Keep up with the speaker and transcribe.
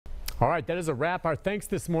All right, that is a wrap. Our thanks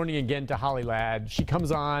this morning again to Holly Ladd. She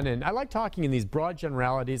comes on, and I like talking in these broad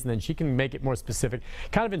generalities, and then she can make it more specific,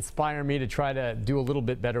 kind of inspire me to try to do a little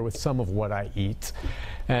bit better with some of what I eat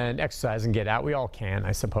and exercise and get out. We all can,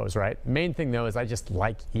 I suppose, right? Main thing, though, is I just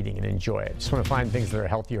like eating and enjoy it. Just want to find things that are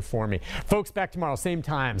healthier for me. Folks, back tomorrow, same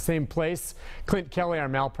time, same place. Clint Kelly, our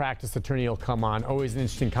malpractice attorney, will come on. Always an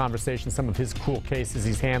interesting conversation, some of his cool cases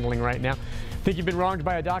he's handling right now. Think you've been wronged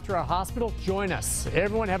by a doctor or a hospital? Join us.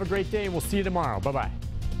 Everyone have a great day, and we'll see you tomorrow.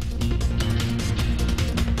 Bye-bye.